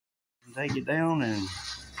take it down and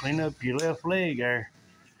clean up your left leg there.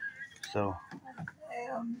 So.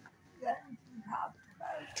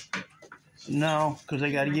 No, because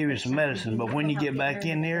they got to give you some medicine. But when you get back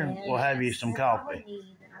in there, we'll have you some coffee.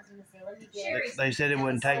 They said it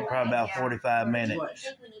wouldn't take probably about 45 minutes.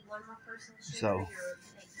 So,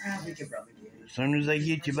 as soon as they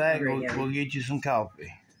get you back, we'll get you some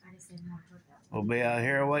coffee. We'll be out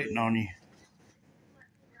here waiting on you.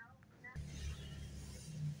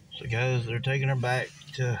 So, guys, they're taking her back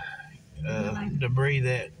to debris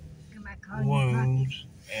that wounds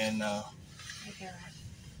and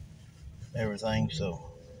everything. So,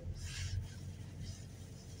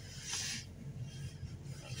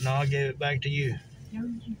 no, I gave it back to you. No,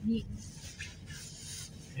 you didn't.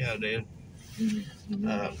 Yeah, I did. Did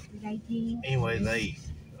anyway, they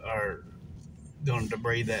are going to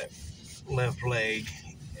debris that left leg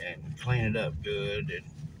and clean it up good and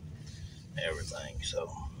everything. So,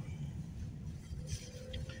 it's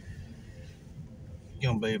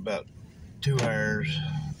going to be about 2 hours,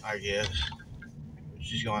 I guess.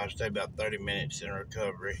 She's going to have to stay about 30 minutes in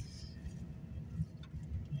recovery.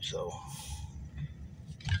 So,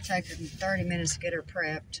 take her 30 minutes to get her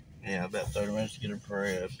prepped. Yeah, about 30 minutes to get her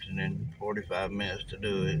prepped and then 45 minutes to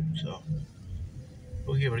do it. So,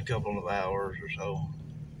 we'll give it a couple of hours or so.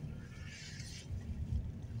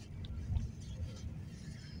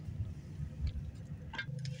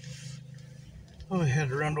 We had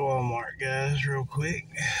to run to Walmart, guys, real quick.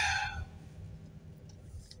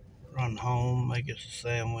 Run home, make us a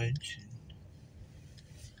sandwich, and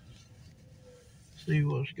see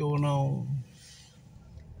what's going on.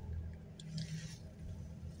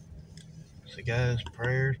 So, guys,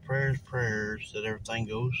 prayers that everything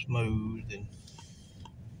goes smooth and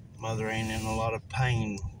Mother ain't in a lot of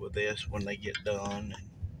pain with this when they get done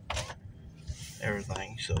and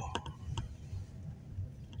everything. So,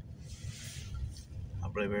 I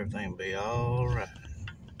believe everything will be all right.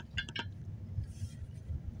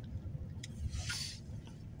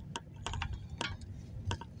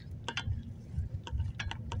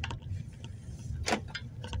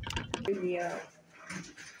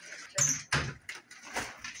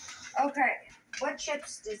 Okay, what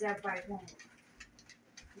chips does everybody want?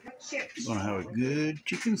 What chips? We're gonna have a good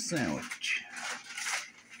chicken sandwich.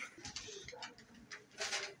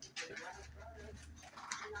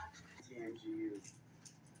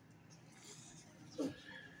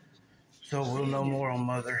 So we'll know more on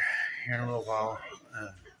Mother here in a little while.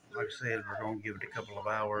 Like I said, we're gonna give it a couple of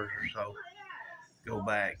hours or so. Go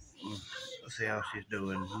back and see how she's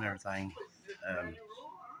doing and everything.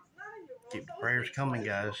 Keep the prayers coming,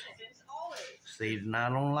 guys. See you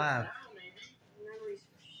tonight on live.